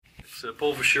It's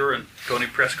Paul Verschure and Tony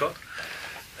Prescott.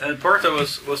 And Partha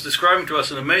was describing to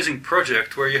us an amazing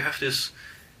project where you have this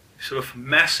sort of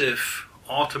massive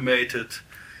automated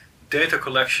data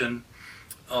collection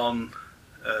on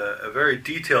a very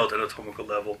detailed anatomical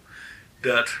level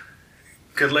that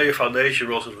can lay a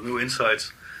foundation also for new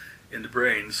insights in the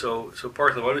brain. So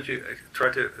Partha, why don't you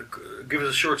try to give us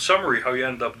a short summary how you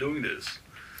ended up doing this?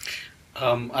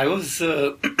 I was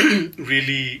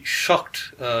really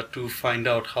shocked to find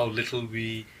out how little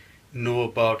we know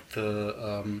about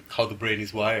how the brain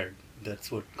is wired.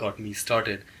 That's what got me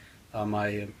started. I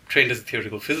am trained as a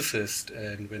theoretical physicist,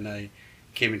 and when I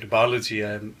came into biology,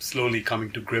 I'm slowly coming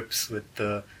to grips with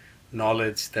the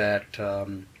knowledge that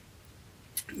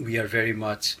we are very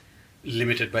much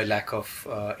limited by lack of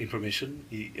information.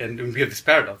 And we have this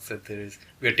paradox that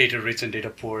we are data rich and data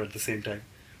poor at the same time.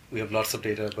 We have lots of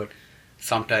data, but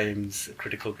sometimes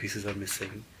critical pieces are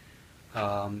missing.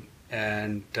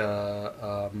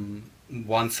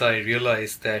 Once I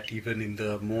realized that even in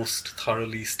the most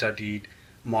thoroughly studied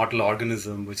model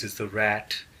organism, which is the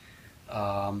rat,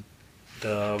 the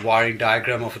wiring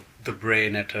diagram of the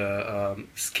brain at a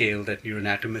scale that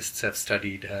neuroanatomists have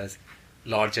studied has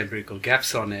large empirical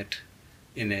gaps in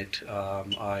it,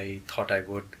 I thought I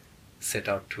would set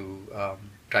out to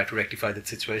try to rectify that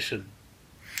situation.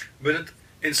 But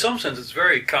in some sense, it's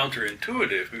very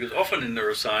counterintuitive, because often in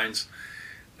neuroscience,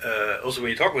 also when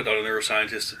you talk with other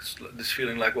neuroscientists, it's this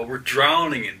feeling like, well, we're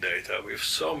drowning in data. We have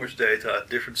so much data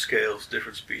at different scales,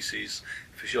 different species,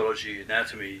 physiology,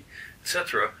 anatomy,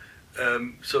 etc.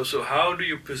 So how do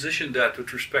you position that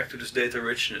with respect to this data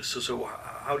richness? So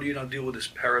how do you now deal with this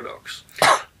paradox?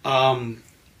 I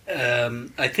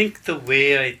think the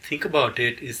way I think about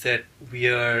it is that we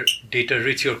are data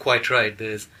rich. You're quite right.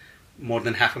 There's more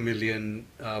than 500,000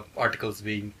 articles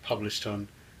being published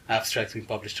abstracts being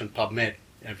published on PubMed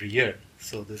every year.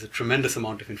 So there's a tremendous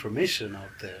amount of information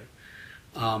out there.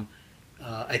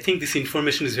 I think this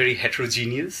information is very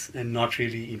heterogeneous and not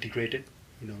really integrated.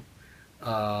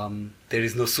 There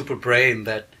is no super brain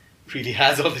that really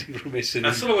has all the information.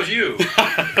 I thought it was you.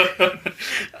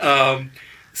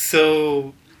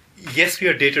 So yes, we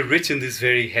are data rich in this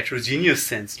very heterogeneous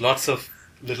sense. Lots of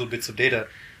little bits of data.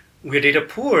 We are data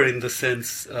poor in the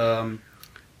sense in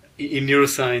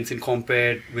neuroscience,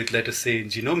 compared with, let us say, in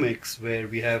genomics, where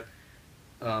we have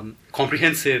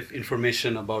comprehensive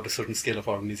information about a certain scale of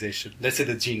organization. Let's say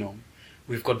the genome.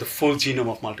 We've got the full genome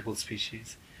of multiple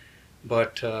species.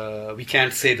 But we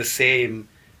can't say the same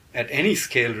at any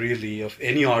scale, really, of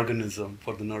any organism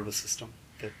for the nervous system,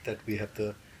 that we have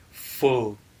the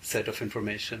full set of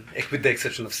information, with the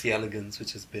exception of C. elegans,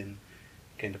 which has been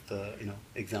kind of the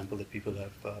example that people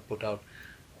have put out.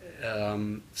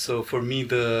 So for me,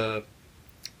 the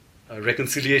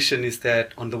reconciliation is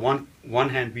that on the one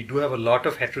hand, we do have a lot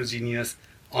of heterogeneous,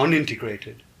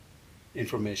 unintegrated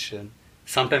information,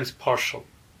 sometimes partial,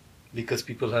 because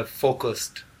people have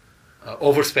focused,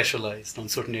 over-specialized on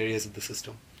certain areas of the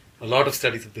system. A lot of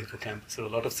studies of the hippocampus, or a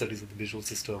lot of studies of the visual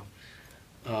system.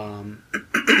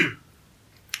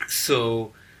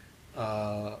 So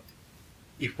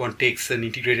if one takes an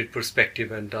integrated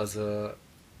perspective and does a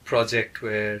project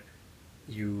where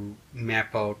you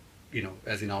map out,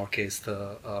 as in our case,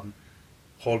 the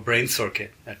whole brain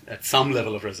circuit at some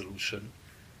level of resolution,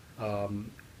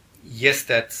 yes,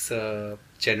 that's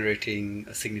generating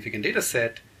a significant data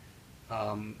set,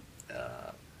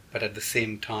 but at the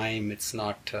same time, it's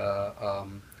not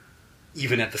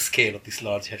even at the scale of this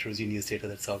large heterogeneous data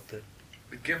that's out there.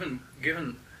 But given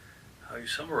how you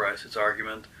summarize its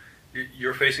argument,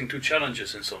 you're facing two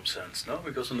challenges in some sense, no?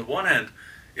 Because on the one hand,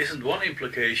 isn't one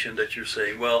implication that you're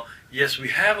saying, well, yes, we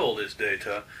have all this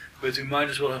data, but we might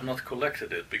as well have not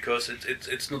collected it because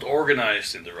it's not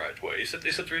organized in the right way. Is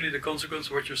that really the consequence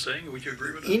of what you're saying? Would you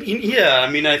agree with that? Yeah,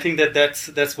 I think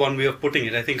that's one way of putting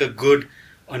it. I think a good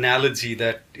analogy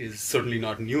that is certainly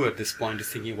not new at this point is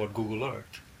thinking about Google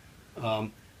Earth.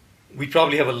 We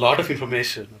probably have a lot of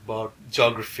information about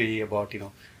geography, about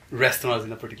restaurants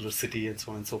in a particular city, and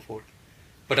so on and so forth.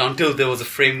 But until there was a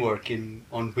framework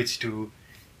on which to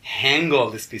hang all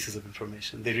these pieces of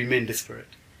information, they remain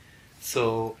disparate.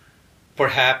 So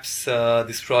perhaps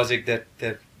this project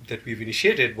that we've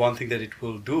initiated, one thing that it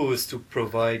will do is to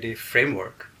provide a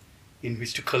framework in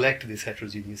which to collect this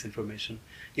heterogeneous information.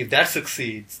 If that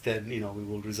succeeds, then we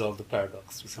will resolve the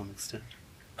paradox to some extent.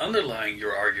 Underlying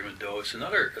your argument, though, is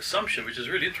another assumption which is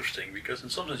really interesting, because in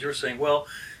some sense you're saying, well,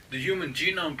 the Human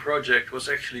Genome Project was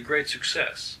actually a great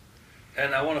success,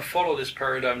 and I want to follow this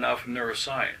paradigm now from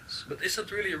neuroscience. But is that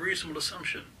really a reasonable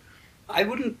assumption? I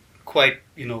wouldn't quite,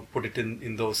 put it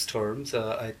in those terms.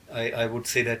 I would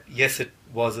say that yes, it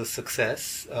was a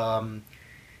success,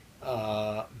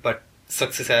 but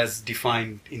success as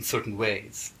defined in certain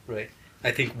ways, right?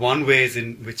 I think one way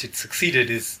in which it succeeded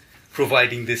is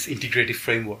providing this integrative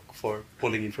framework for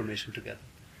pulling information together.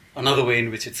 Another way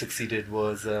in which it succeeded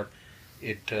was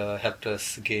it helped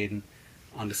us gain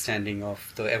understanding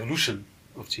of the evolution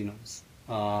of genomes.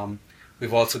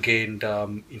 We've also gained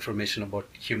information about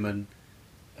human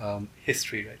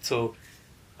history, right? So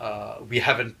we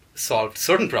haven't solved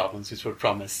certain problems which were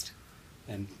promised,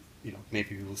 and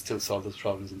maybe we will still solve those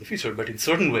problems in the future. But in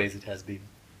certain ways, it has been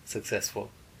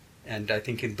successful, and I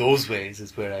think in those ways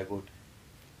is where I would,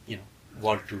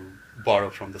 want to borrow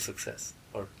from the success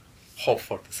or hope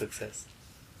for the success.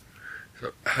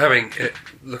 So,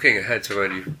 looking ahead to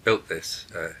when you built this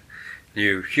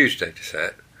new huge data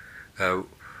set,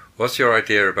 what's your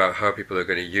idea about how people are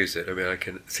going to use it? I mean, I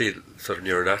can see sort of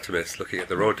neuroanatomists looking at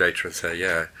the raw data and say,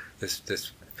 yeah, this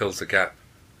fills the gap.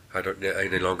 I don't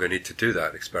any longer need to do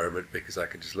that experiment because I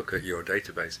can just look at your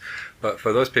database. But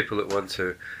for those people that want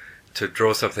to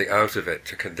draw something out of it,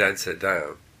 to condense it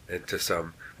down into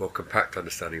some more compact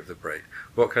understanding of the brain,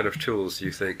 what kind of tools do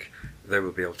you think they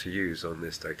will be able to use on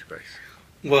this database?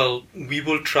 Well, we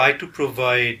will try to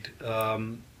provide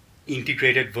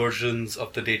integrated versions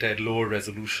of the data at lower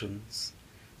resolutions.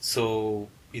 So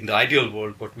in the ideal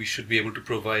world, what we should be able to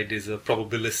provide is a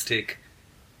probabilistic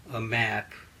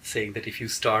map saying that if you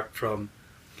start from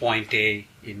point A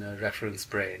in a reference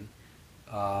brain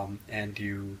and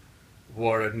you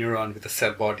were a neuron with a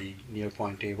cell body near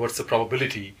point A, what's the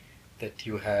probability that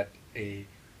you had a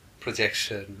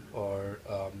projection or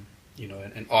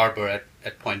an arbor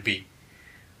at point B?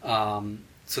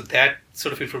 So that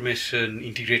sort of information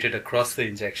integrated across the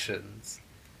injections,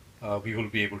 we will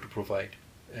be able to provide,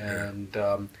 and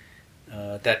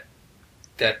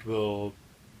that will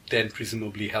then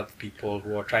presumably help people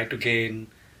who are trying to gain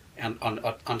an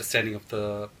understanding of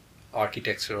the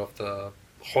architecture of the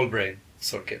whole brain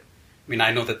circuit. I mean,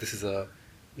 I know that this is a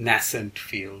nascent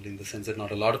field in the sense that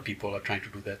not a lot of people are trying to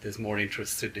do that. There's more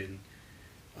interested in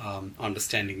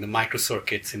understanding the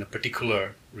microcircuits in a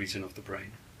particular region of the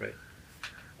brain, right?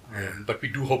 But we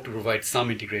do hope to provide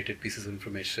some integrated pieces of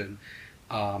information.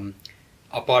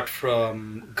 Apart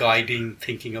from guiding,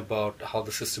 thinking about how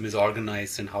the system is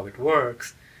organized and how it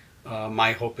works,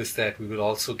 my hope is that we will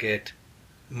also get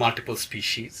multiple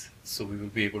species, so we will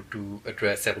be able to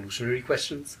address evolutionary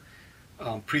questions.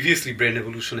 Previously, brain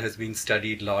evolution has been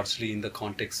studied largely in the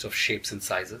context of shapes and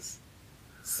sizes.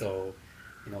 So,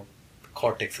 the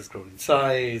cortex has grown in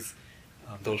size,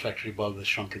 the olfactory bulb has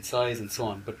shrunk in size, and so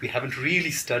on. But we haven't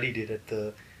really studied it at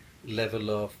the level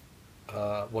of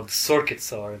what the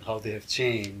circuits are and how they have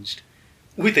changed,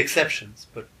 with exceptions.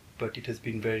 But it has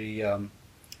been very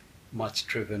much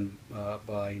driven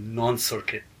by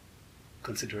non-circuit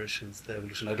considerations, the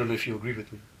evolution. I don't know if you agree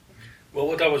with me. Well,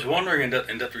 what I was wondering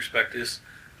in that respect is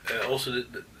also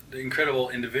the incredible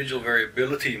individual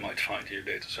variability you might find in your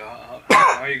data. So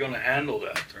how are you going to handle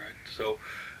that, right? So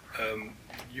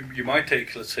you might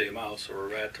take, let's say, a mouse or a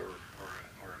rat or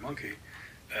a monkey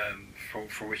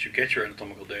from which you get your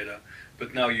anatomical data,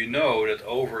 but now you know that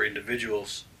over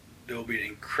individuals there will be an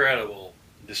incredible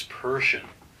dispersion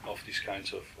of these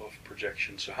kinds of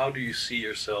projections. So how do you see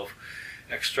yourself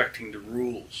extracting the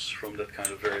rules from that kind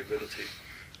of variability?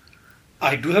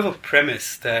 I do have a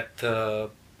premise that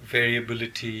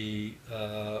variability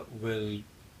will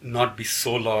not be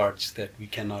so large that we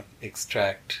cannot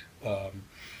extract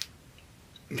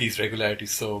these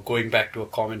regularities. So going back to a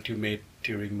comment you made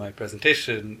during my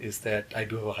presentation is that I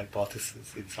do have a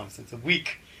hypothesis, in some sense, a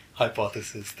weak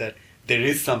hypothesis, that there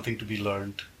is something to be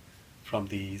learned from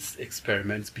these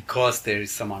experiments because there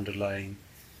is some underlying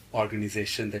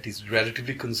organization that is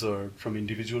relatively conserved from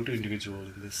individual to individual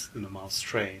in this mouse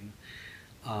strain.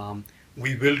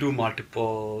 We will do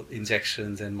multiple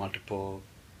injections and multiple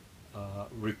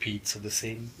repeats of the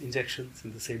same injections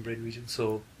in the same brain region.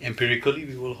 So empirically,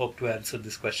 we will hope to answer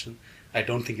this question. I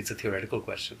don't think it's a theoretical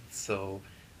question. So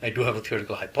I do have a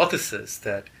theoretical hypothesis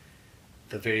that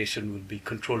the variation will be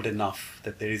controlled enough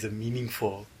that there is a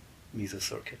meaningful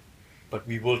mesocircuit. But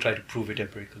we will try to prove it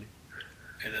empirically.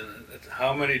 And then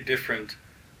how many different,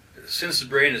 since the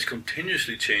brain is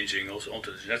continuously changing also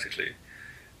ontogenetically,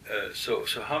 so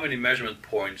how many measurement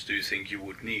points do you think you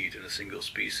would need in a single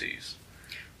species?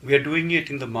 We are doing it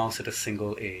in the mouse at a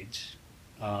single age.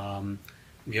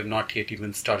 We have not yet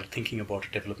even started thinking about a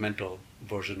developmental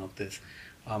version of this.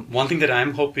 One thing that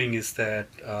I'm hoping is that,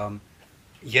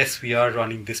 yes, we are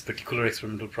running this particular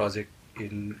experimental project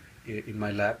in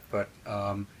my lab, but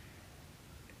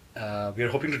we are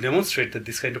hoping to demonstrate that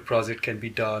this kind of project can be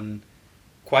done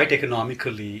quite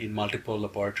economically in multiple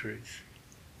laboratories.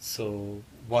 So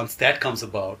once that comes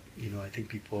about, I think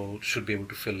people should be able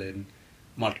to fill in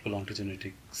multiple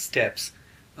ontogenetic steps.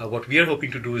 What we are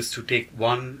hoping to do is to take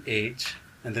one age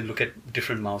and then look at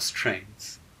different mouse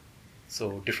strains,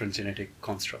 so different genetic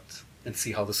constructs, and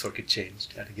see how the circuit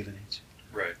changed at a given age.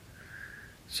 Right.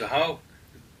 So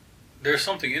there's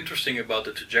something interesting about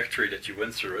the trajectory that you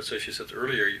went through. So as you said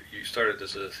earlier, you started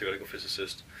as a theoretical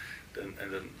physicist, and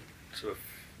then sort of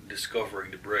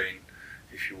discovering the brain,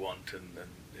 if you want, and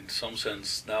in some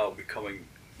sense now becoming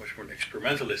much more an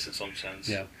experimentalist in some sense,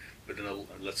 yeah. but then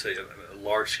let's say a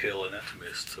large-scale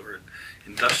anatomist or an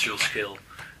industrial-scale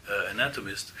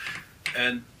anatomist.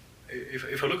 And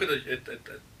if I look at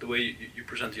the way you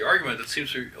present the argument, it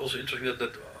seems to be also interesting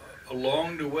that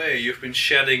along the way you've been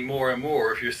shedding more and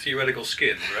more of your theoretical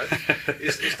skin, right?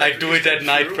 I do it at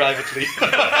night privately.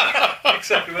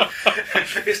 Exactly. Well,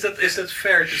 is that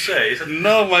fair to say?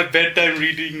 No, my bedtime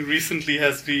reading recently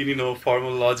has been,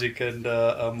 formal logic and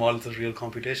models of real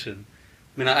computation.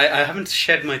 I mean, I haven't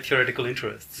shed my theoretical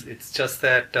interests. It's just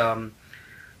that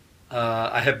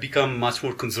I have become much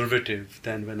more conservative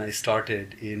than when I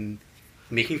started in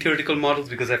making theoretical models,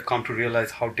 because I've come to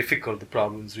realize how difficult the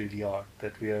problems really are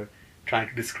that we are trying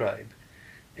to describe.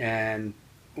 And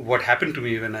what happened to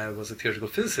me when I was a theoretical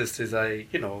physicist is I,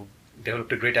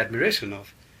 developed a great admiration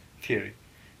of theory.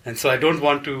 And so I don't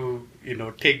want to,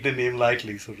 take the name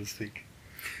lightly, so to speak.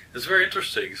 It's very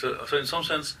interesting. So in some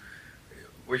sense,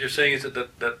 what you're saying is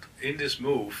that in this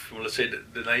move from, let's say,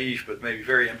 the naive but maybe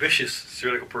very ambitious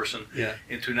theoretical person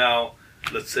into now,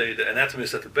 let's say, the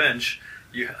anatomist at the bench,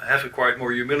 you have acquired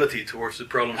more humility towards the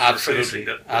problems you're facing.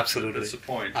 Absolutely. That's the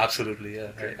point. Absolutely,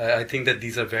 yeah. Okay. I think that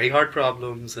these are very hard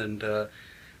problems, and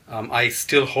I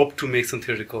still hope to make some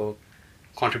theoretical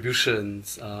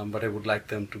contributions, but I would like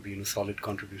them to be solid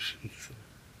contributions.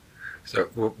 So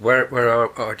where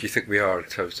do you think we are in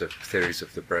terms of theories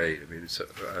of the brain? I mean,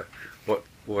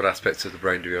 what aspects of the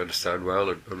brain do we understand well,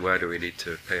 and where do we need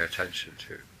to pay attention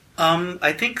to?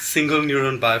 I think single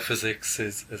neuron biophysics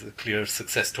is a clear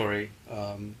success story,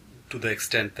 to the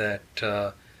extent that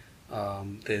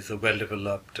there's a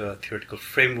well-developed theoretical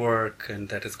framework, and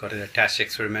that has got an attached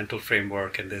experimental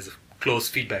framework, and there's a close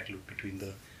feedback loop between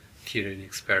the theory and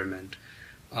experiment.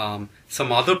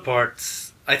 Some other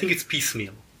parts, I think it's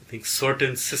piecemeal. I think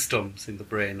certain systems in the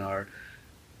brain are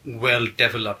well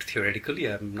developed theoretically.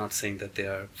 I'm not saying that they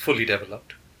are fully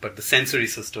developed, but the sensory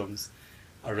systems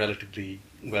are relatively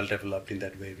well developed in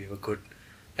that way. We have a good,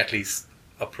 at least,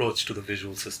 approach to the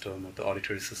visual system or the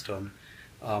auditory system.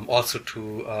 Also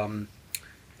to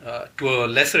a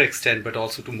lesser extent, but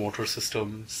also to motor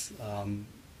systems.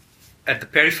 At the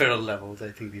peripheral levels, I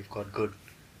think we've got good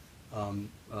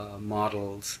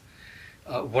models.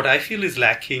 What I feel is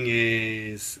lacking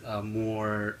is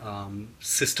more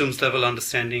systems level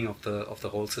understanding of the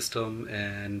whole system,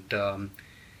 and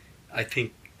I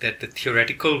think that the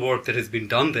theoretical work that has been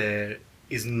done there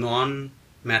is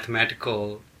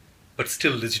non-mathematical, but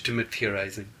still legitimate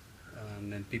theorizing.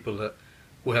 And people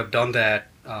who have done that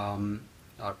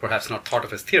are perhaps not thought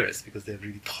of as theorists because they've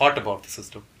really thought about the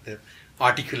system. They've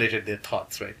articulated their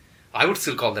thoughts, right? I would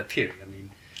still call that theory. I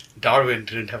mean, Darwin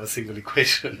didn't have a single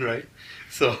equation, right?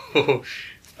 So,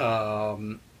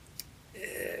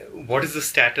 what is the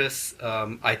status?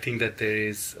 I think that there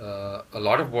is a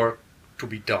lot of work to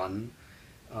be done.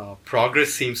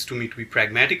 Progress seems to me to be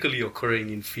pragmatically occurring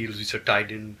in fields which are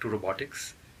tied into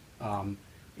robotics.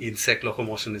 Insect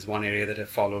locomotion is one area that I've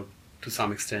followed to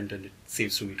some extent, and it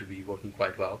seems to me to be working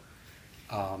quite well.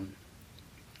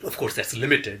 Of course, that's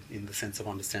limited in the sense of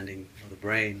understanding the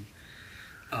brain.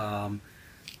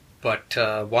 But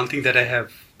one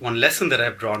lesson that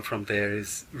I've drawn from there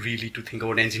is really to think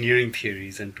about engineering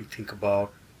theories and to think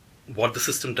about what the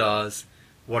system does,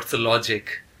 what's the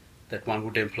logic that one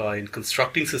would employ in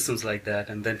constructing systems like that,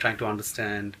 and then trying to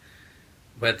understand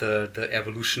whether the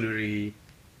evolutionary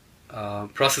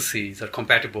processes are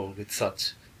compatible with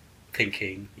such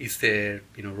thinking. Is there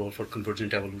role for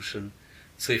convergent evolution?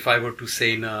 So if I were to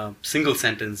say in a single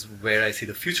sentence where I see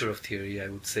the future of theory, I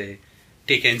would say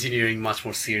take engineering much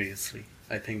more seriously.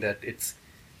 I think that it's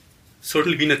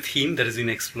certainly been a theme that has been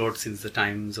explored since the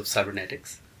times of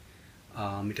cybernetics.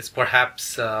 It has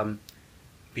perhaps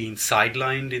been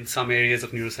sidelined in some areas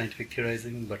of neuroscientific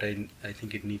theorizing, but I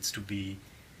think it needs to be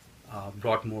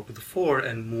brought more to the fore,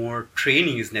 and more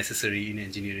training is necessary in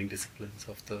engineering disciplines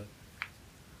of the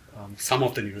some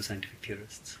of the neuroscientific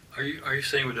theorists. Are you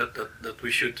saying that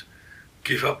we should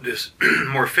give up this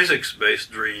more physics-based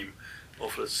dream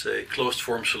of, let's say,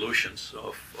 closed-form solutions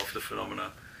of the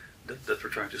phenomena, that we're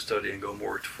trying to study and go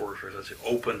more for let's say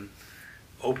open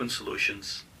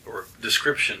solutions or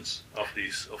descriptions of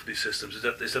these systems. Is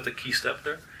that the key step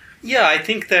there? Yeah, I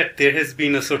think that there has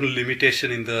been a certain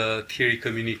limitation in the theory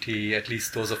community, at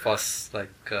least those of us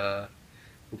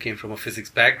who came from a physics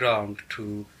background,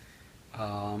 to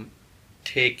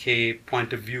take a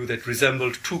point of view that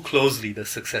resembled too closely the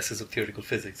successes of theoretical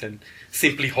physics and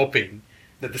simply hoping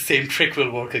that the same trick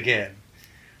will work again.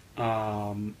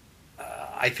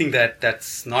 I think that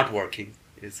that's not working,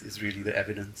 is really the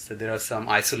evidence. That there are some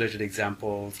isolated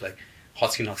examples like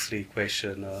Hodgkin-Huxley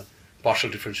equation,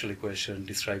 partial differential equation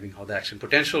describing how the action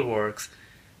potential works,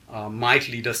 might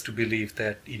lead us to believe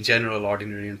that in general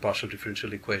ordinary and partial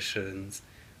differential equations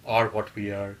are what we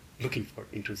are looking for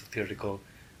in terms of theoretical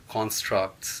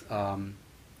constructs.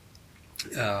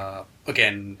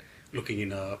 Again, looking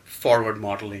in a forward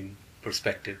modeling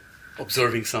perspective,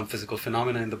 observing some physical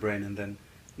phenomena in the brain and then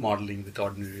modeling with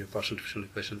ordinary or partial differential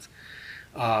equations.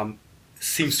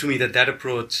 Seems to me that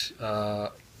approach,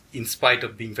 in spite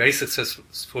of being very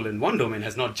successful in one domain,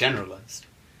 has not generalized.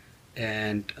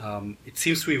 And it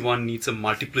seems to me one needs a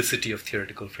multiplicity of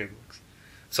theoretical frameworks.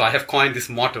 So I have coined this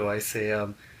motto. I say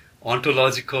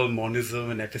ontological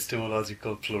monism and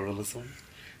epistemological pluralism.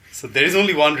 So there is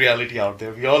only one reality out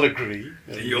there. We all agree.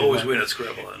 And you always win at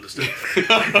Scrabble, I understand.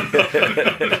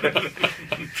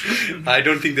 I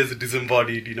don't think there's a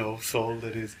disembodied, soul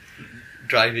that is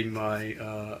driving my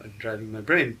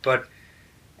brain. But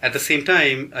at the same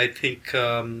time, I think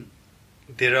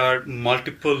there are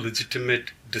multiple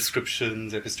legitimate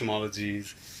descriptions,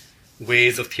 epistemologies,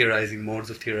 ways of theorizing, modes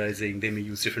of theorizing. They may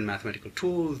use different mathematical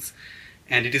tools.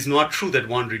 And it is not true that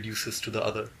one reduces to the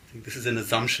other. I think this is an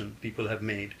assumption people have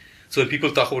made. So when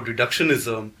people talk about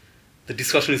reductionism, the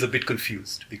discussion is a bit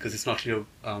confused because it's not clear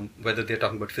whether they're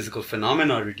talking about physical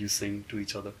phenomena reducing to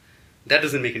each other. That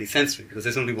doesn't make any sense to me because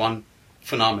there's only one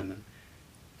phenomenon.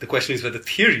 The question is whether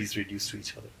theories reduce to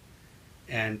each other.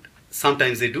 And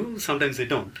sometimes they do, sometimes they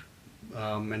don't.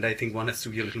 And I think one has to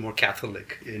be a little more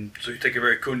Catholic in... So you take a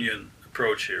very Kuhnian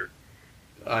approach here.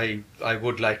 I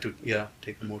would like to,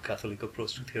 take a more Catholic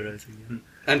approach to theorizing. Yeah.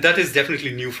 And that is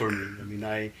definitely new for me. I mean,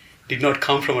 I did not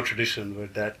come from a tradition where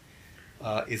that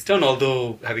is done,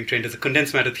 although having trained as a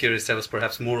condensed matter theorist, I was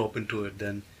perhaps more open to it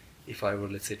than if I were,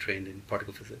 let's say, trained in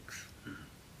particle physics.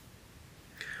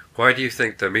 Why do you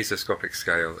think the mesoscopic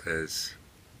scale is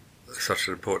such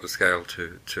an important scale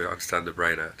to understand the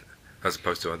brain at, as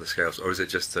opposed to other scales? Or is it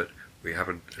just that we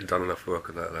haven't done enough work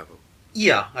on that level?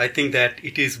 Yeah, I think that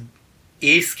it is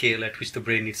a scale at which the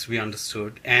brain needs to be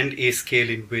understood and a scale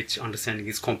in which understanding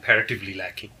is comparatively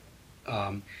lacking.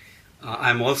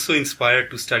 I'm also inspired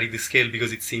to study this scale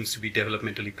because it seems to be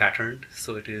developmentally patterned,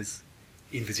 so it is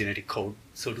in the genetic code,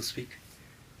 so to speak.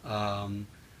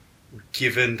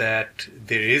 Given that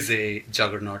there is a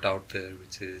juggernaut out there,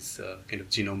 which is kind of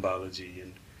genome biology,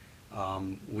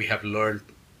 and we have learned,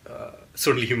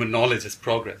 certainly human knowledge has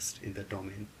progressed in that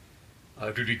domain.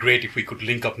 It would be great if we could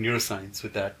link up neuroscience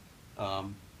with that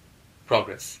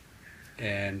progress.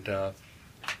 And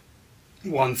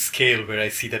one scale where I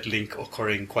see that link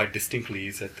occurring quite distinctly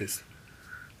is at this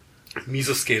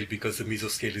mesoscale, because the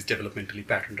mesoscale is developmentally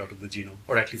patterned out of the genome,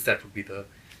 or at least that would be the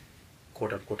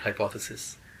quote-unquote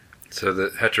hypothesis. So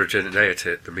the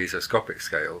heterogeneity at the mesoscopic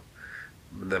scale,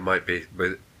 there might be,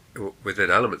 within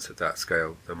elements of that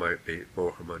scale, there might be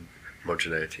more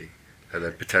homogeneity, and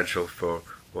then potential for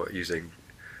using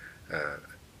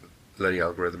learning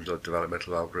algorithms or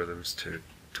developmental algorithms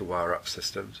to wire up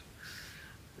systems.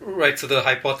 Right, so the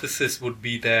hypothesis would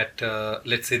be that,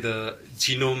 let's say the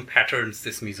genome patterns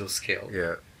this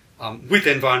mesoscale with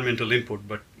environmental input,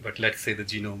 but let's say the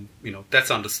genome, that's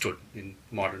understood in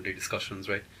modern day discussions,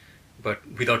 right? But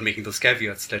without making those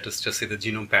caveats, let us just say the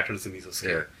genome patterns the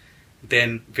mesoscale.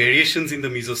 Then variations in the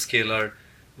mesoscale are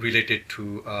related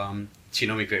to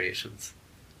genomic variations.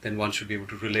 Then one should be able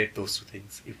to relate those two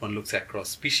things if one looks across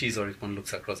species or if one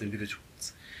looks across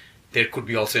individuals. There could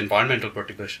be also environmental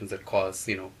perturbations that cause,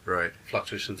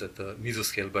 fluctuations at the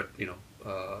mesoscale, but,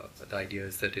 the idea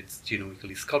is that it's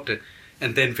genomically sculpted.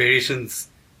 And then variations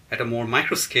at a more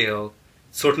micro scale,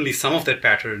 certainly some of that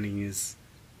patterning is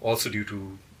also due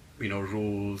to,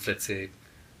 rules. Let's say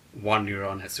one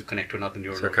neuron has to connect to another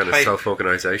neuron. So kind of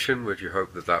self-organization, would you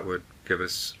hope that would give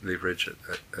us leverage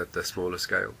at the smaller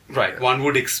scale? Right. Yeah. One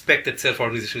would expect that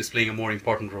self-organization is playing a more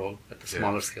important role at the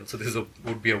smaller scale. So this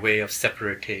would be a way of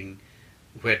separating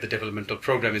where the developmental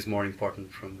program is more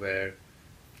important from where,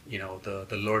 the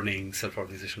learning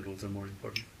self-organization rules are more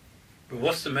important. But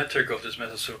what's the metric of this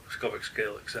mesoscopic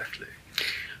scale exactly?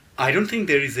 I don't think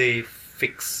there is a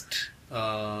fixed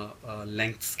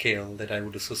length scale that I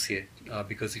would associate,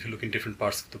 because if you look in different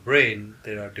parts of the brain,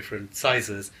 there are different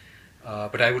sizes.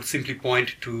 But I would simply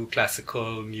point to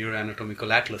classical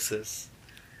neuroanatomical atlases,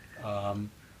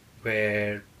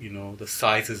 where the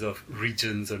sizes of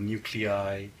regions or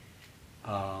nuclei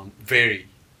vary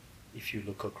if you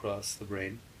look across the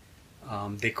brain.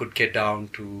 They could get down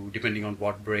to, depending on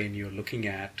what brain you're looking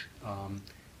at,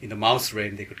 in the mouse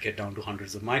brain they could get down to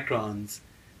hundreds of microns,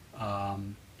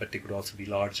 but they could also be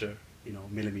larger,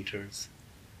 millimeters.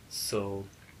 So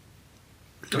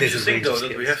don't you think though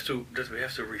that we have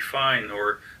to refine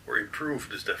or improve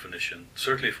this definition?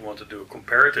 Certainly, if we want to do a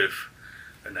comparative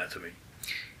anatomy.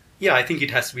 Yeah, I think it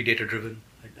has to be data driven.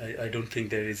 I don't think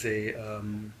there is a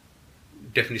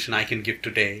definition I can give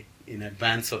today in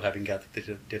advance of having gathered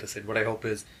the data set. What I hope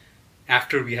is,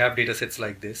 after we have data sets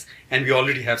like this, and we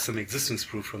already have some existence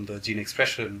proof from the gene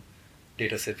expression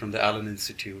data set from the Allen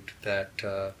Institute,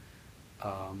 that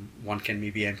one can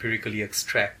maybe empirically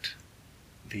extract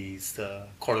these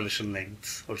correlation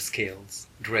lengths or scales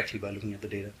directly by looking at the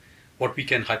data. What we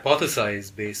can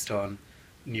hypothesize based on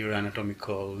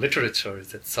neuroanatomical literature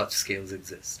is that such scales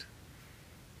exist.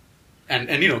 And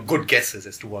good guesses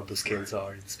as to what those scales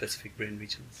are in specific brain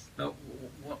regions. Now,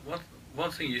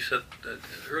 one thing you said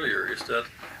earlier is that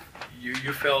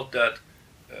you felt that,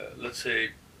 let's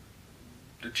say,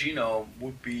 the genome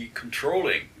would be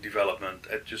controlling development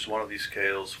at just one of these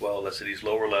scales, while, let's say, these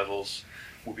lower levels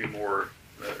would be more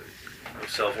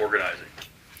self-organizing.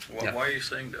 Why are you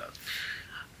saying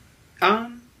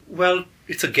that? Well,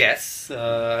 it's a guess.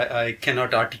 I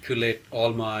cannot articulate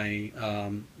all my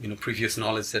previous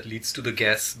knowledge that leads to the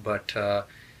guess, but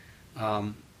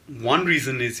one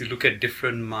reason is you look at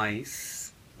different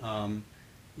mice,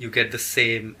 you get the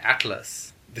same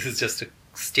atlas. This is just a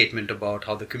statement about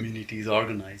how the community is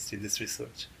organized in this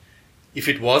research. If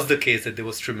it was the case that there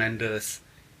was tremendous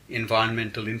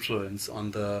environmental influence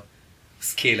on the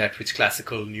scale at which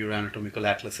classical neuroanatomical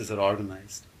atlases are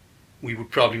organized, we would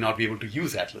probably not be able to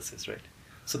use atlases, right?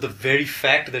 So the very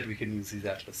fact that we can use these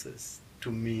atlases,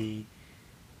 to me,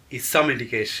 is some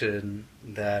indication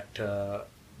that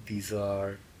these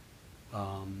are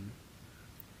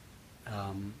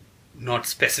not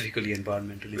specifically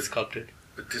environmentally sculpted.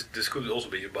 But this could also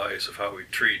be a bias of how we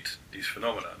treat these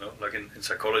phenomena, no? Like in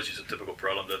psychology, it's a typical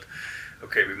problem that,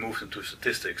 okay, we moved into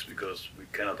statistics because we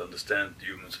cannot understand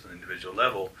humans at an individual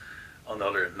level. On the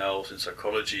other hand, now in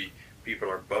psychology, people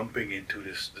are bumping into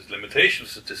this limitation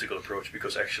of statistical approach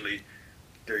because actually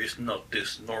there is not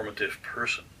this normative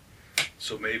person.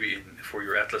 So maybe for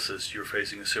your atlases, you're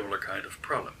facing a similar kind of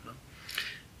problem, no?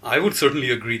 I would certainly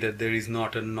agree that there is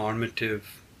not a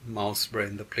normative mouse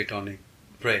brain, the Platonic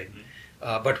brain.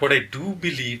 Mm-hmm. But what I do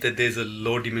believe that there's a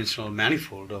low-dimensional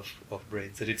manifold of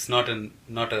brains, that it's not a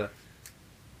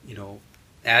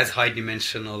as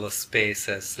high-dimensional a space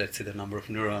as, let's say, the number of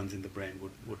neurons in the brain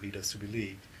would lead us to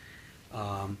believe.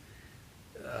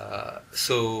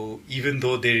 So even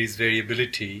though there is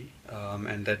variability,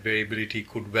 and that variability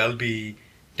could well be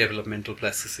developmental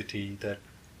plasticity that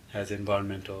has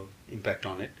environmental impact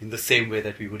on it, in the same way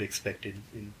that we would expect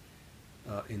in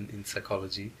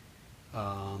psychology.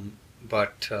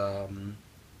 But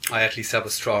I at least have a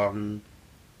strong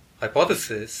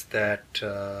hypothesis that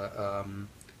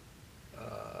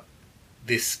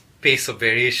this pace of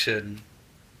variation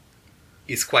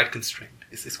is quite constrained,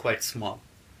 is quite small.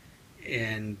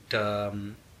 And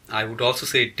I would also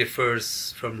say it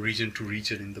differs from region to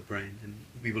region in the brain, and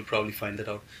we will probably find that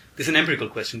out. This is an empirical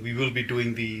question. We will be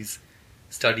doing these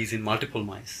studies in multiple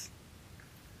mice.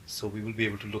 So we will be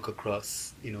able to look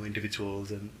across,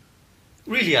 individuals and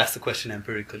really ask the question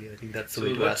empirically. I think that's the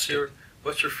way to ask it.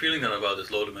 What's your feeling then about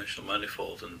this low-dimensional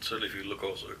manifold? And certainly if you look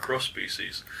also across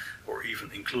species, or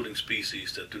even including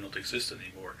species that do not exist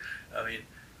anymore, I mean,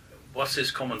 what's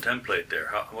this common template there?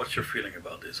 What's your feeling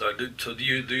about this? Do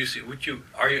you see?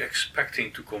 Are you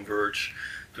expecting to converge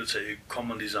to, let's say, a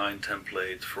common design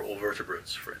template for all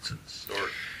vertebrates, for instance, or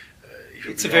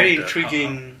it's a very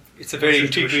intriguing. It's a very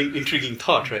intriguing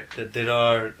thought, right? That there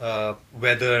are,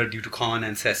 whether due to common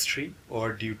ancestry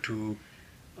or due to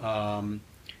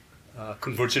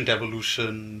convergent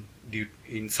evolution,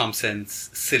 in some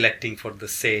sense selecting for the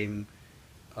same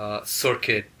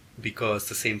circuit because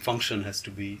the same function has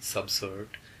to be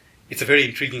subserved. It's a very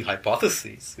intriguing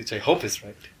hypothesis, which I hope is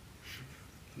right.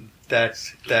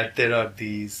 That there are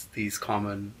these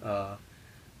common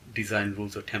design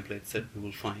rules or templates that we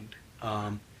will find.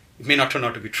 It may not turn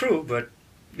out to be true, but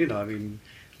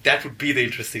that would be the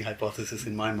interesting hypothesis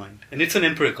in my mind. And it's an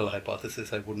empirical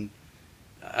hypothesis. I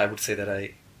would say that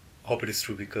I hope it is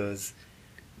true because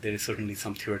there is certainly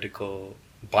some theoretical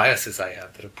biases I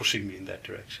have that are pushing me in that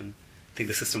direction. I think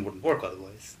the system wouldn't work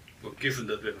otherwise. Well, given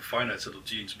that we have a finite set of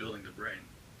genes building the brain,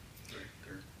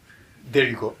 there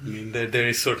you go. I mean, there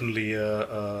is certainly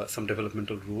some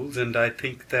developmental rules, and I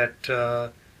think that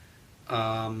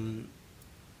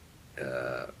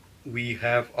we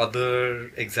have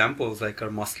other examples like our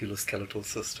musculoskeletal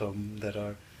system that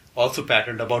are also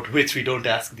patterned, about which we don't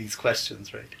ask these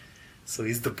questions, right? So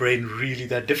is the brain really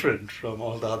that different from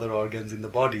all the other organs in the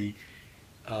body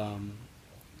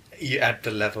at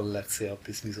the level, let's say, of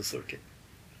this mesocircuit?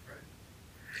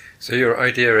 So your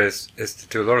idea is to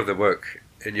do a lot of the work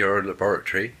in your own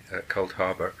laboratory at Cold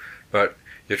Harbour, but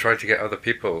you're trying to get other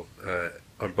people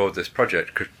on board this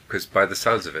project, because by the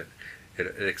sounds of it,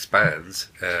 it expands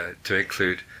to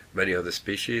include many other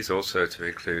species, also to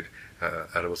include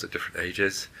animals at different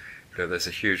ages. There's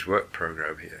a huge work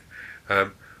program here.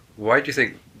 Why do you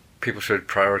think people should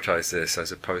prioritize this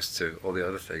as opposed to all the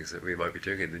other things that we might be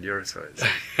doing in the neuroscience?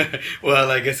 Well,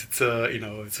 I guess it's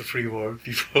a free world.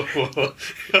 People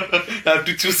have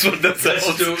to choose for themselves.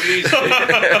 That's too easy.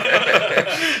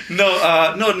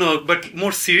 No. But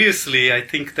more seriously, I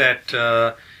think that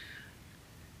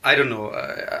I don't know.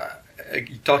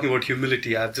 Talking about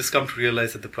humility, I've just come to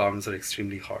realize that the problems are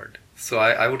extremely hard. So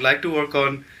I would like to work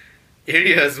on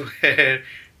areas where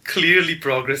clearly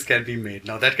progress can be made.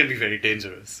 Now that can be very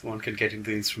dangerous. One can get into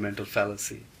the instrumental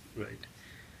fallacy, right?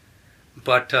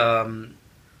 But I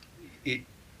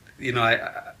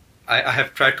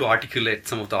have tried to articulate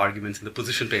some of the arguments in the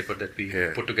position paper that we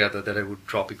put together that I would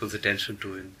draw people's attention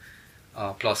to in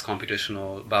PLOS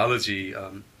Computational Biology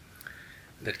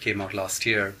that came out last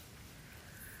year,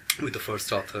 with the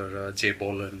first author Jay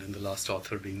Boland and the last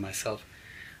author being myself.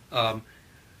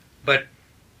 But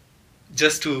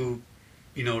just to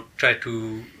try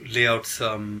to lay out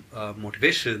some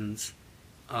motivations.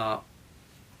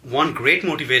 One great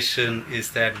motivation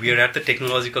is that we are at the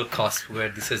technological cusp where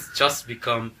this has just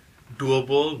become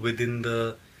doable within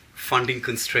the funding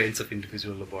constraints of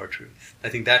individual laboratories. I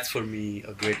think that's, for me,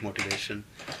 a great motivation.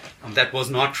 That was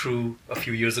not true a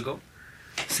few years ago,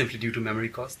 simply due to memory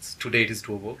costs. Today it is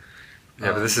doable.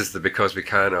 Yeah, but this is the because we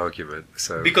can argument.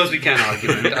 So because we can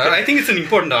argument. I think it's an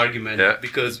important argument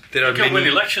because there are you can many...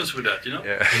 win elections with that, Yeah.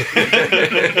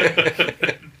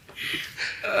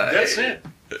 That's it.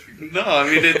 No, I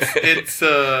mean it's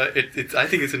I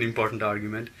think it's an important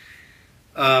argument.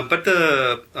 But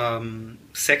the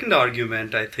second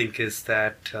argument, I think, is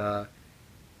that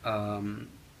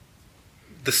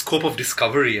the scope of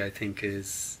discovery, I think,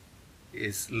 is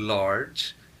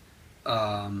large.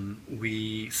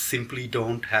 We simply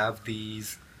don't have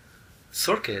these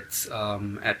circuits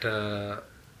at a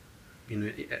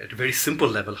very simple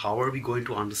level. How are we going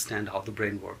to understand how the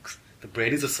brain works? The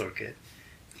brain is a circuit.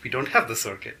 We don't have the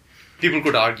circuit. People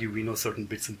could argue we know certain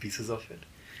bits and pieces of it,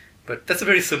 but that's a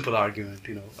very simple argument.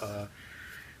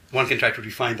 One can try to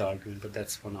refine the argument, but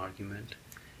that's one argument.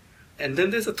 And then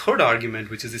there's a third argument,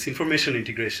 which is this information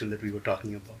integration that we were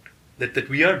talking about. That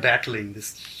we are battling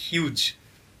this huge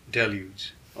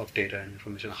deluge of data and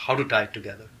information, how to tie it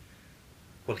together.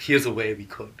 Well, here's a way we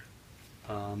could.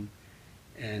 And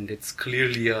it's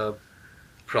clearly a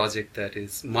project that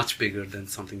is much bigger than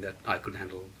something that I could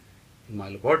handle in my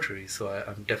laboratory. So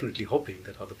I'm definitely hoping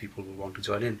that other people will want to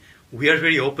join in. We are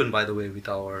very open, by the way, with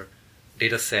our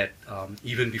data set,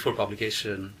 even before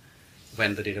publication,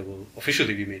 when the data will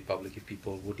officially be made public. If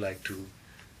people would like to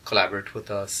collaborate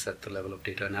with us at the level of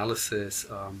data analysis,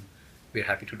 we're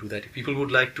happy to do that. If people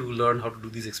would like to learn how to do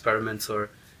these experiments, or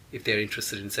if they're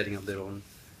interested in setting up their own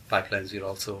pipelines, we're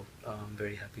also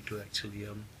very happy to actually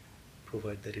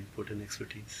provide that input and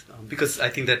expertise. Because I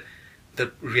think that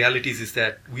the realities is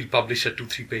that we'll publish a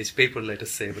 2-3 page paper, let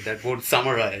us say, but that won't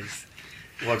summarize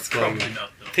what's going on. Probably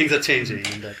not, no. Things are changing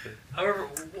in that way. However,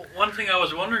 one thing I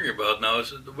was wondering about now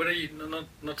is whether you're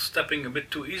not stepping a bit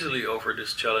too easily over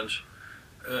this challenge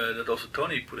that also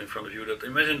Tony put in front of you. That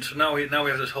imagine, so now we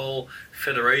have this whole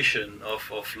federation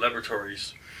of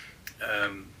laboratories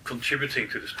contributing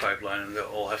to this pipeline, and they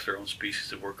all have their own species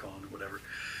to work on, or whatever.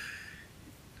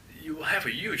 You will have a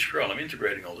huge problem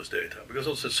integrating all this data, because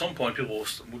also at some point people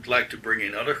would like to bring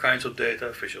in other kinds of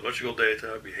data, physiological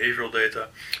data, behavioral data.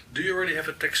 Do you already have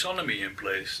a taxonomy in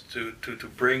place to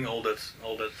bring all that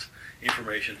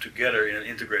information together in an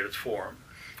integrated form?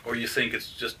 Or you think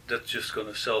that's just going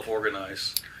to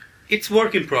self-organize? It's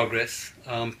work in progress.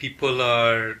 Some people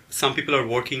are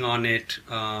working on it.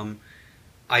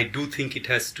 I do think it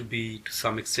has to be, to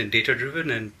some extent, data-driven.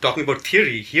 And talking about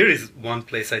theory, here is one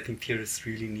place I think theorists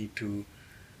really need to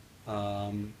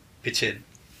pitch in.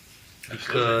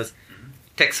 Because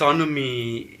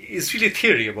taxonomy is really a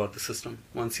theory about the system.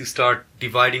 Once you start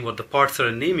dividing what the parts are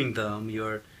and naming them,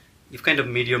 you've kind of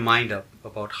made your mind up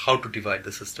about how to divide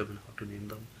the system and how to name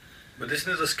them. But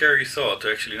isn't it a scary thought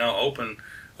to actually now open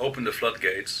the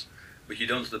floodgates, but you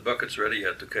don't have the buckets ready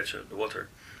yet to catch the water?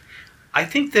 I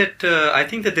think that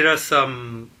there are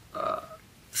some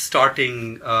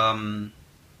starting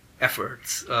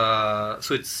efforts.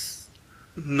 So it's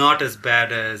not as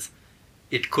bad as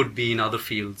it could be in other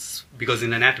fields, because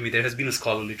in anatomy there has been a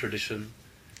scholarly tradition,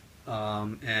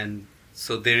 and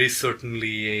so there is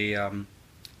certainly a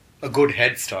good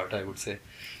head start, I would say.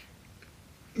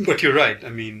 But you're right. I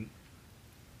mean,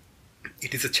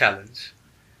 it is a challenge.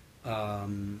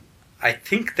 I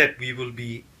think that we will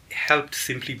be helped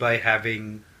simply by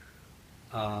having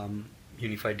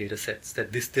unified data sets.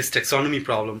 That this taxonomy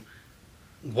problem,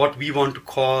 what we want to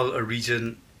call a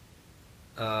region,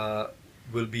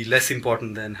 will be less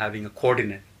important than having a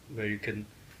coordinate where you can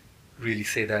really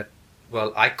say that,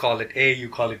 well, I call it A, you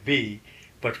call it B,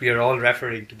 but we are all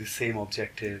referring to the same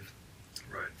objective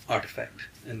artifact.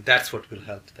 And that's what will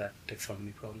help that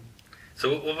taxonomy problem.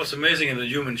 So what was amazing in the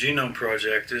Human Genome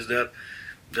Project is that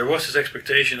there was this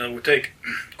expectation that it would take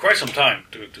quite some time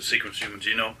to sequence the human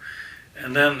genome.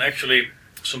 And then actually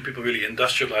some people really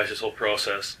industrialized this whole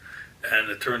process,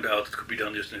 and it turned out it could be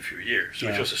done just in a few years,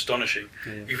 which was astonishing,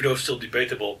 even though it's still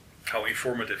debatable how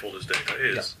informative all this data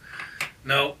is. Yeah.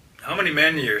 Now, how many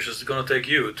man-years is it going to take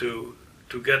you to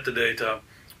get the data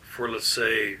for, let's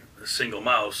say, a single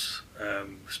mouse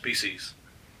species?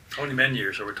 How many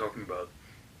man-years are we talking about?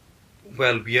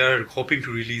 Well, we are hoping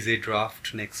to release a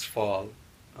draft next fall,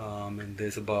 and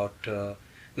there's about...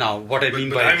 now, what I mean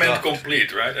by I meant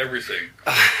complete, right? Everything.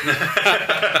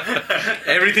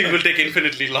 Everything will take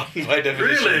infinitely long by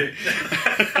definition. Really?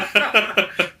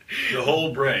 The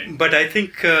whole brain. But I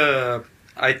think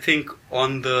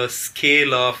on the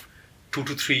scale of 2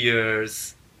 to 3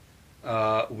 years,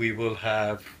 we will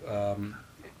have,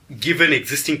 given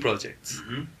existing projects,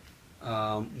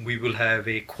 we will have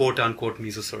a quote-unquote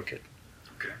mesocircuit.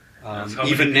 Okay.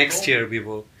 Even next year we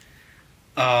will...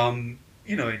 in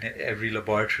every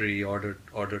laboratory, order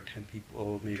 10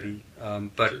 people, maybe.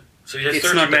 But so you have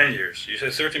 30 man-years. You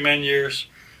said 30 man-years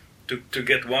to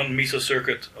get one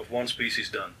mesocircuit of one species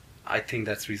done. I think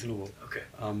that's reasonable. Okay.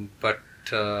 But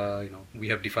we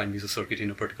have defined mesocircuit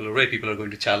in a particular way. People are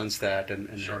going to challenge that and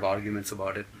have arguments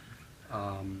about it.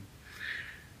 I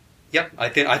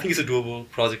think it's a doable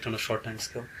project on a short time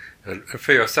scale. And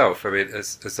for yourself, I mean,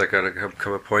 is there going to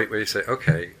come a point where you say,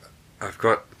 okay, I've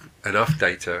got enough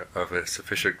data of a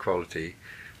sufficient quality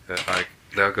that I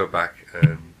now go back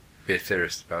and be a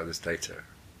theorist about this data?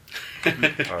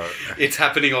 It's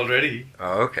happening already.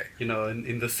 Oh, okay.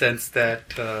 In the sense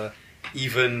that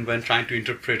even when trying to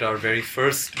interpret our very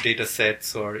first data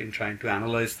sets or in trying to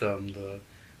analyze them, the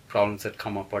problems that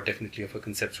come up are definitely of a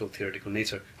conceptual theoretical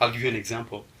nature. I'll give you an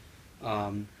example.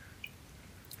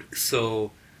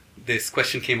 So this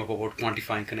question came up about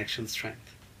quantifying connection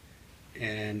strength.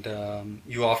 And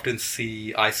you often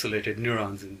see isolated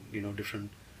neurons in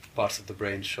different parts of the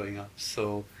brain showing up.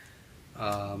 So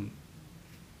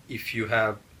if you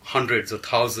have hundreds or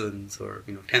thousands or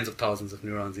tens of thousands of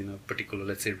neurons in a particular,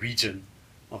 let's say, region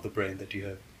of the brain that you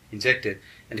have injected,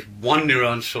 and if one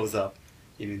neuron shows up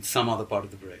in some other part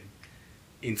of the brain,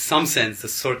 in some sense the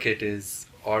circuit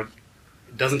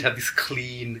doesn't have this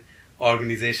clean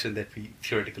organization that we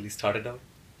theoretically started out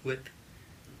with.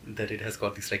 That it has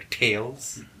got these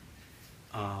tails.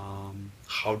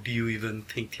 How do you even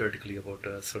think theoretically about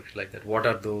a circuit like that? What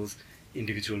are those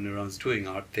individual neurons doing?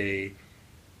 Are they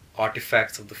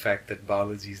artifacts of the fact that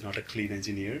biology is not a clean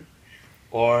engineer?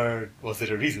 Or was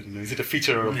there a reason? Is it a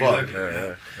feature or a bug?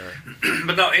 Yeah.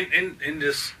 But now in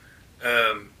this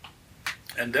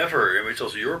endeavor, in which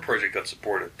also your project got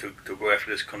supported to go after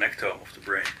this connectome of the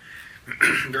brain,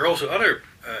 there are also other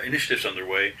initiatives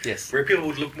underway, where people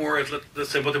would look more at, let's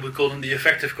say, what they would call the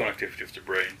effective connectivity of the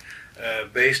brain,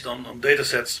 based on data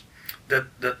sets that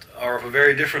are of a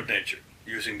very different nature,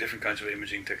 using different kinds of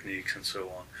imaging techniques and so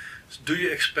on. So do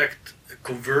you expect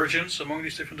convergence among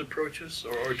these different approaches,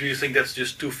 or do you think that's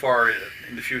just too far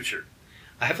in the future?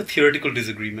 I have a theoretical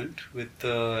disagreement with,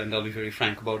 and I'll be very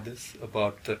frank about this,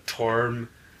 about the term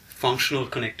functional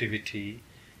connectivity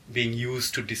being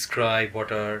used to describe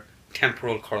what are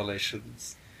temporal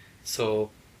correlations.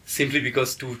 So simply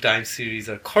because two time series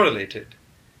are correlated,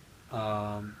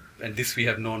 and this we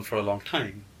have known for a long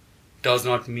time, does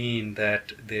not mean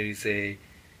that there is a,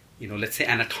 let's say,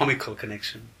 anatomical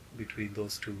connection between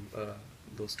those two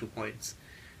points.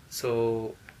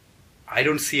 So I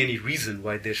don't see any reason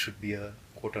why there should be a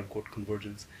quote-unquote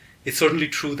convergence. it's certainly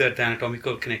true that the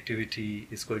anatomical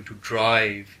connectivity is going to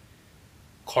drive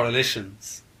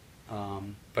correlations,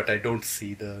 but I don't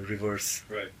see the reverse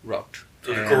route.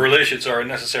 So the correlations are a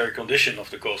necessary condition of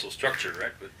the causal structure,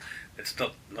 right? But it's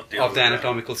not the of the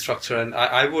anatomical structure, and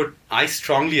I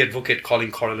strongly advocate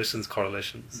calling correlations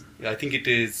correlations. Mm-hmm. I think it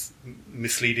is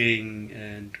misleading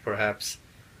and perhaps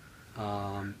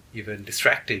even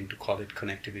distracting to call it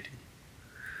connectivity.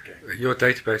 Okay. Your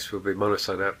database will be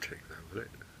monosynaptic, though, will it?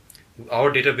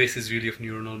 Our database is really of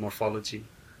neuronal morphology.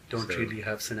 Don't really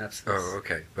have synapses. Oh,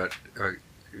 okay, but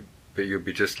you'll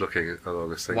be just looking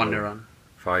along a single one neuron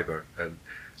fiber, and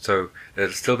so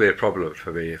it'll still be a problem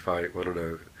for me if I want to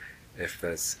know if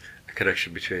there's a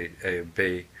connection between A and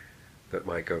B that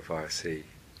might go via C.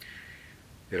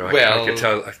 You know, I can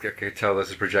tell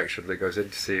there's a projection that goes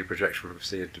into C, a projection from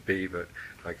C into B, but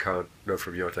I can't know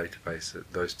from your database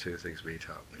that those two things meet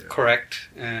up. Yeah. Correct,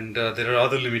 and there are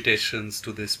other limitations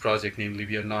to this project, namely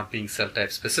we are not being cell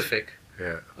type specific.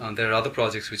 Yeah. There are other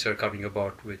projects which are coming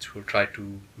about which will try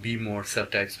to be more cell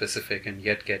type specific and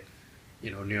yet get,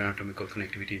 neuroanatomical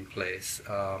connectivity in place.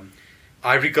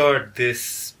 I regard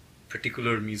this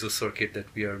particular mesocircuit that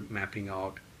we are mapping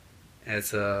out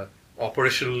as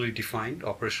operationally defined,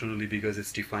 because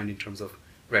it's defined in terms of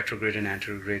retrograde and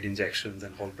anterograde injections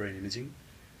and whole brain imaging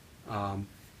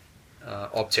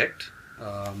object,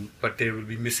 but there will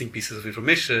be missing pieces of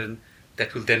information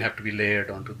that will then have to be layered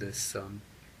onto this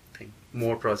thing.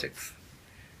 More projects.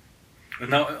 And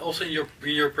now, also in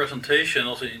your presentation,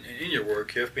 also in your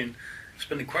work, you have been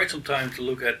spending quite some time to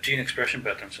look at gene expression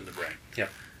patterns in the brain. Yeah.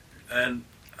 And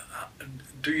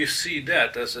do you see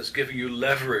that as giving you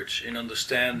leverage in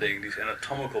understanding these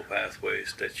anatomical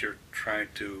pathways that you're trying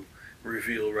to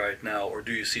reveal right now, or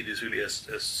do you see these really as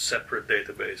separate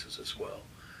databases as well?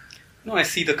 No, I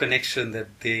see the connection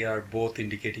that they are both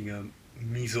indicating a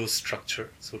mesostructure,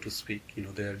 so to speak.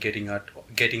 They are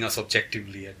getting us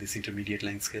objectively at this intermediate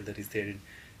length scale that is there in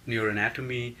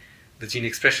neuroanatomy. The gene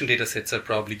expression data sets are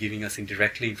probably giving us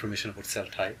indirectly information about cell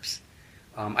types.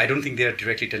 I don't think they are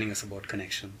directly telling us about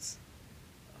connections.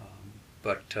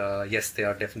 But yes, they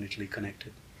are definitely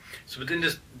connected. So within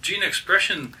this gene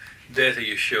expression data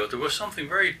you showed, there was something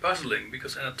very puzzling,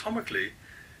 because anatomically,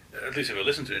 at least if I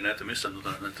listen to the anatomist, I'm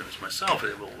not an anatomist myself,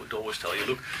 it would always tell you,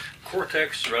 look,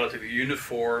 cortex, relatively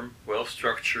uniform,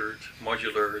 well-structured,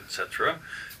 modular, etc.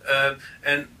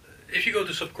 And if you go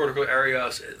to subcortical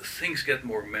areas, things get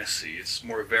more messy, it's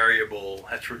more variable,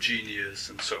 heterogeneous,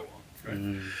 and so on. Right?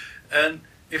 Mm. And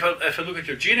if I look at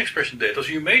your gene expression data,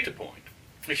 so you made the point,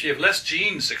 actually you have less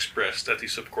genes expressed at the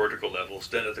subcortical levels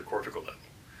than at the cortical level.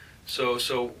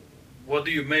 So what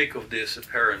do you make of this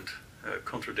apparent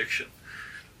contradiction?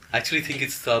 I actually think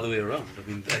it's the other way around. I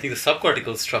think the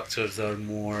subcortical structures are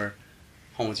more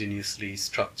homogeneously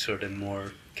structured and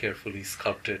more carefully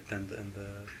sculpted than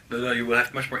the... No, you will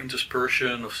have much more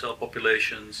interspersion of cell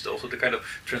populations, also the kind of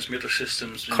transmitter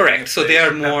systems. Correct, so they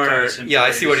are more... Yeah,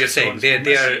 I see what you're saying.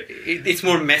 It's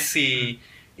more messy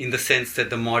in the sense that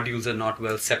the modules are not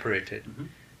well separated, mm-hmm.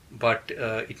 but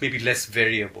it may be less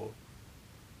variable.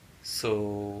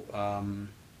 So...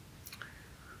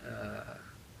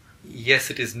 yes,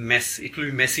 it will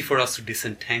be messy for us to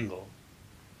disentangle,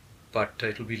 but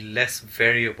it will be less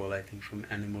variable, I think, from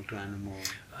animal to animal.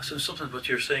 So sometimes what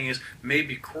you're saying is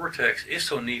maybe cortex is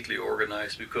so neatly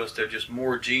organized because there are just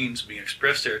more genes being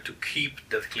expressed there to keep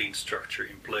that clean structure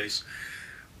in place,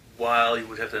 while you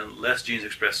would have then less genes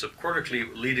expressed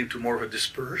subcortically, leading to more of a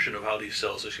dispersion of how these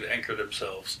cells actually anchor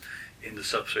themselves in the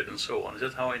substrate and so on. Is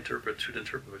that how I should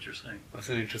interpret what you're saying? That's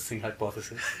an interesting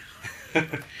hypothesis.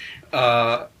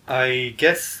 I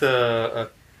guess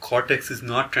cortex is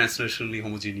not translationally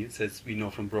homogeneous, as we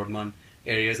know from Brodmann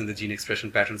areas, and the gene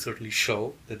expression patterns certainly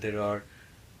show that there are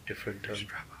different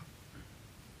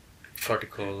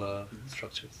cortical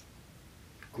structures.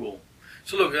 Cool.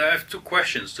 So look, I have two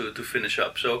questions to finish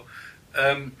up. So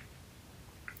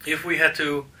if we had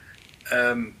to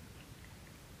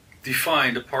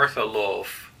define the Partha law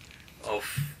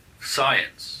of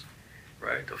science,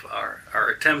 right, of our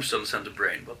attempts to understand the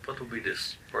brain, what would be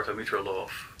this Partha Mitra law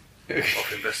of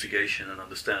investigation and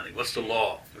understanding? What's the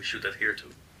law we should adhere to?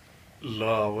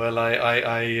 Law? Well,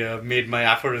 I made my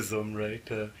aphorism, right?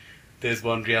 There's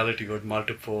one reality got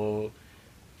multiple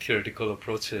theoretical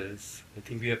approaches. I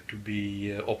think we have to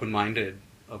be open-minded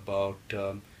about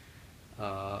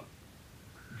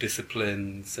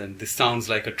disciplines, and this sounds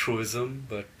like a truism,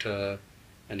 but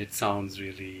and it sounds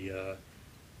really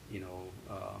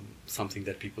something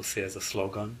that people say as a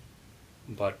slogan,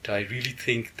 but I really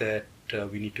think that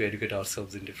we need to educate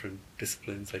ourselves in different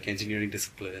disciplines, like engineering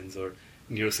disciplines or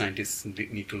neuroscientists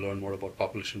need to learn more about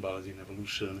population biology and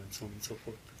evolution and so on and so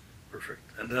forth. Perfect.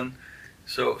 And then,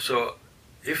 so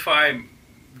if I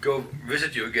go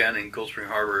visit you again in Cold Spring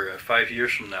Harbor 5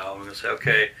 years from now, I'm going to say,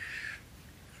 okay,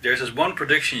 there's this one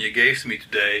prediction you gave to me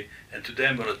today, and today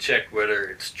I'm going to check whether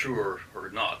it's true or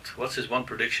not. What's this one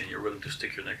prediction you're willing to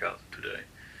stick your neck out today?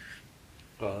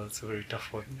 Well, that's a very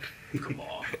tough one. Come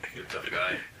on, you're a tough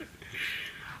guy.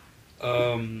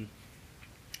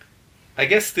 I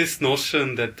guess this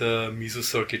notion that the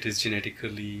mesocircuit is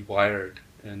genetically wired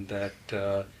and that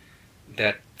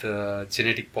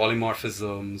genetic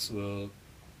polymorphisms will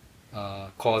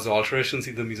cause alterations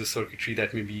in the mesocircuitry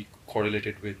that may be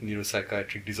correlated with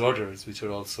neuropsychiatric disorders, which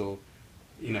are also,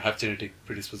 have genetic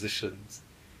predispositions.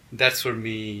 That's for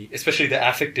me, especially the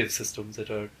affective systems that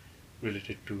are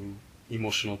related to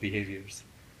emotional behaviors.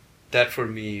 That for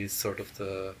me is sort of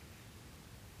the,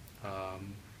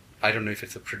 I don't know if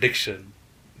it's a prediction,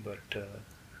 but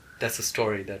that's a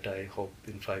story that I hope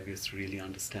in 5 years to really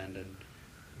understand and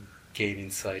gain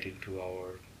insight into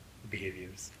our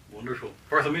behaviors. Wonderful.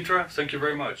 Partha Mitra, thank you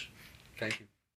very much. Thank you.